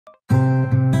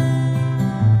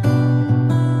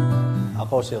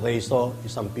Ako si Reiso,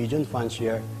 isang pigeon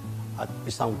fancier at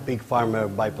isang pig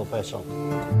farmer by profession.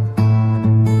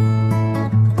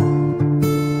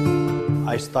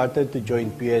 I started to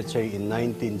join PHA in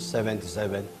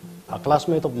 1977. A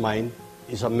classmate of mine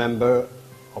is a member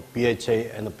of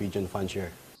PHA and a pigeon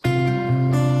fancier.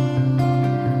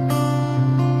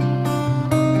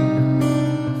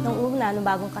 Nung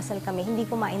bagong kasal kami, hindi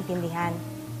ko maintindihan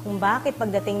kung bakit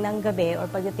pagdating ng gabi or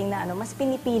pagdating na mas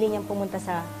pinipili niyang pumunta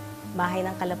sa bahay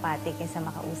ng kalapate kaysa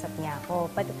makausap niya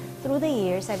ako. But through the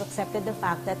years, I've accepted the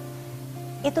fact that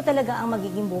ito talaga ang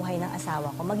magiging buhay ng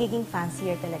asawa ko. Magiging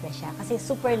fancier talaga siya kasi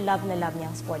super love na love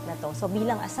niya ang sport na to. So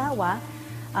bilang asawa,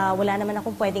 wala naman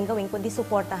akong pwedeng gawin kundi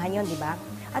suportahan yon, di ba?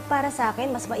 At para sa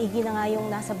akin, mas maigi na nga yung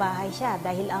nasa bahay siya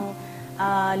dahil ang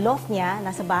loft niya,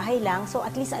 nasa bahay lang, so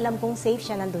at least alam kong safe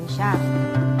siya, nandun siya.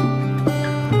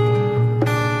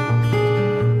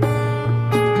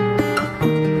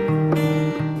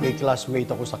 May classmate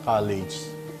ako sa college,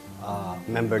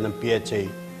 member ng PHA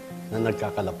na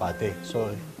nagkakalapate. So,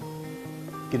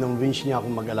 kinonvince niya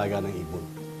akong mag-alaga ng ibon.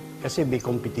 Kasi may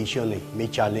competition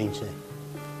may challenge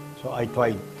So, I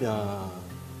tried,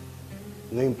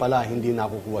 ngayon pala, hindi na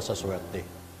ako kuha sa swerte.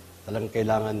 Talagang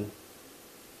kailangan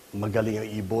magaling ang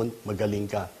ibon, magaling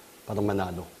ka para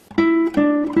manalo.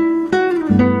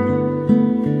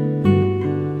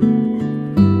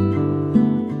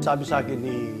 Sabi sa akin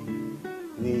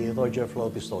ni Roger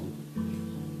Flotison,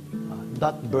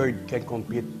 that bird can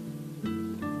compete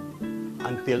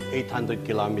until 800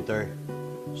 kilometer.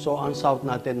 So ang south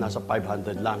natin nasa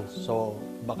 500 lang. So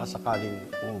baka sakaling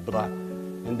umubra.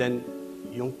 And then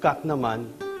yung cock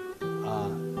naman,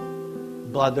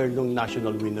 brother nung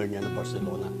national winner niya na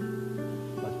Barcelona.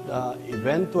 But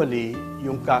eventually,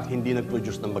 yung cock hindi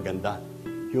nag-produce ng maganda.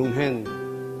 Yung hen,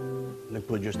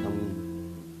 nag-produce ng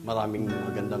maraming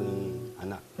magandang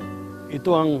anak.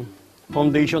 Ito ang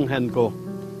foundation hen ko.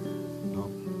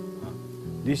 No?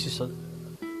 This is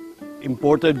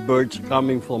imported birds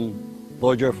coming from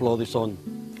Roger Florison.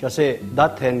 Kasi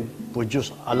that hen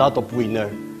produce a lot of winner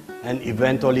and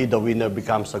eventually the winner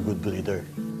becomes a good breeder.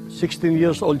 16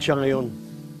 years old siya ngayon.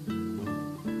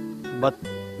 But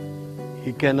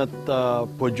he cannot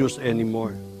produce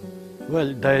anymore.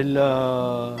 Well, dahil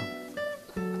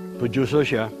producer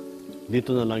siya,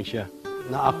 dito na lang siya.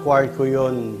 Na-acquire ko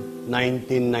yon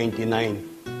 1999.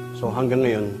 So hanggang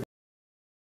ngayon,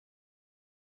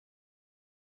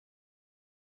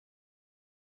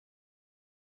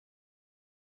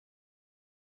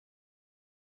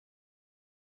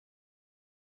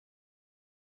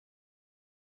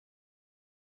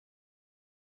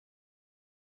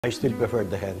 I still prefer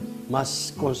the hen. Mas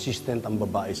consistent ang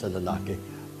babae sa lalaki.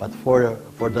 But for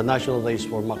the national race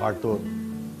for MacArthur,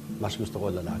 mas gusto ko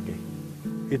lalaki.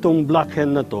 Itong black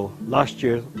hen na to, last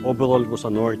year, overall ko sa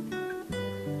North.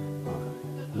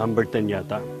 Number 10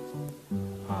 yata.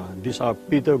 These are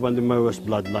Peter Van der Merwe's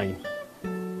bloodline.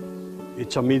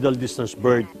 It's a middle distance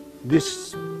bird.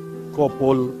 This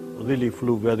couple really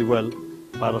flew very well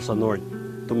para sa North,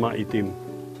 tumaitim.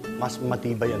 Mas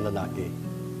matibay ang lalaki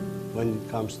when it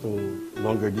comes to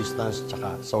longer distance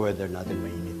tsaka sa weather natin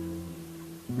mainit.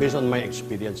 Based on my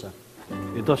experience.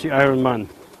 Ito si Iron Man.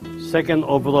 Second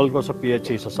overall ko sa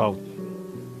PHA sa South.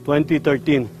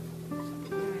 2013.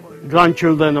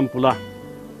 Grandchildren ng pula.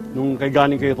 Nung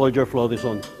galing kay Roger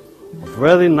Florison.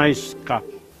 Very nice cock.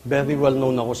 Very well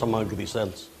known ako sa mga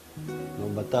grizzles. No,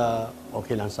 but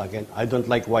okay lang sa akin. I don't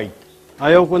like white.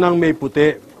 Ayaw ko nang may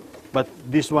puti. But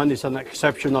this one is an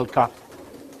exceptional cock.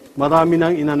 Marami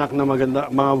nang inanak na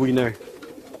maganda, mga winner.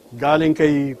 Galing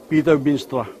kay Peter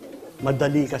Binstra.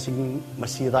 Madali kasing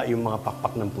masira yung mga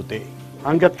pakpak ng puti.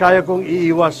 Hanggat kaya kong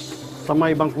iiwas sa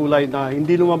mga ibang kulay na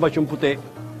hindi lumabas yung puti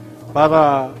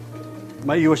para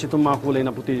maiwas itong mga kulay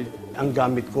na puti. Ang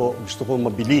gamit ko, gusto ko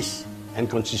mabilis and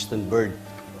consistent bird.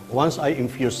 Once I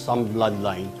infuse some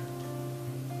bloodline,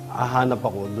 hahanap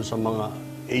ako doon sa mga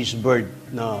ace bird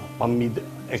na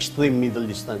extreme middle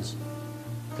distance.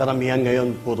 Karamihan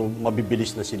ngayon, puro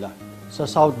mabibilis na sila. Sa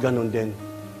South, ganun din.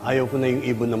 Ayaw ko na yung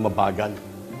ibon na mabagal.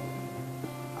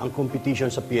 Ang competition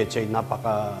sa PHA,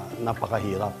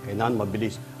 napakahirap. Kailangan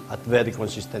mabilis at very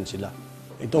consistent sila.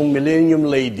 Itong Millennium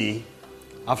Lady,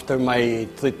 after my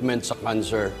treatment sa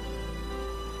cancer,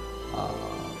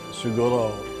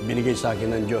 siguro binigay sa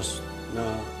akin ng Diyos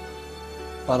na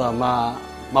para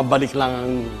mabalik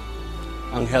lang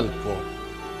ang health ko.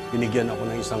 Binigyan ako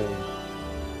ng isang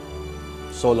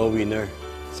solo winner.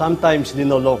 Sometimes,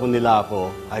 ninoloko nila ako,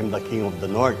 I'm the king of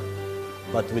the North.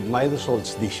 But with my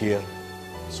results this year,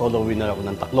 solo winner ako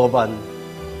ng Tacloban,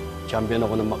 champion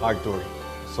ako ng MacArthur.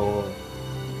 So,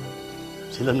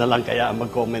 Sila na lang kaya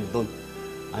mag-comment doon.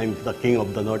 I'm the king of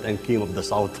the north and king of the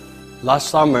south. Last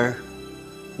summer,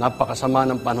 napakasama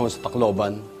ng panahon sa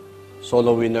Tacloban.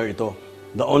 Solo winner ito.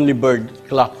 The only bird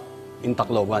clock in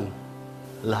Tacloban.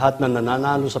 Lahat na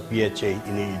nananalo sa PHA,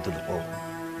 iniidolo ko.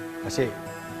 Kasi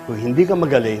kung hindi ka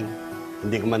magaling,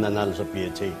 hindi ka mananalo sa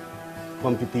PHA.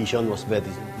 Competition was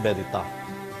very, very tough.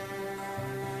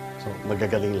 So,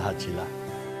 magagaling lahat sila.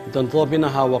 Itong trophy na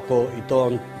hawak ko,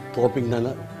 ito ang trophy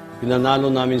na pinanalo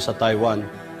namin sa Taiwan.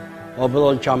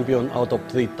 Overall champion out of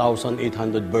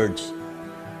 3,800 birds.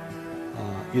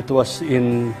 It was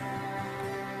in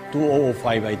 2005,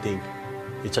 I think.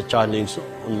 It's a challenge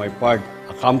on my part,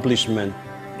 accomplishment.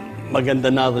 Maganda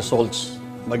na results,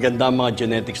 maganda mga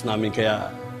genetics namin,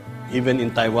 kaya even in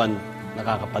Taiwan,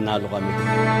 nakakapanalo kami.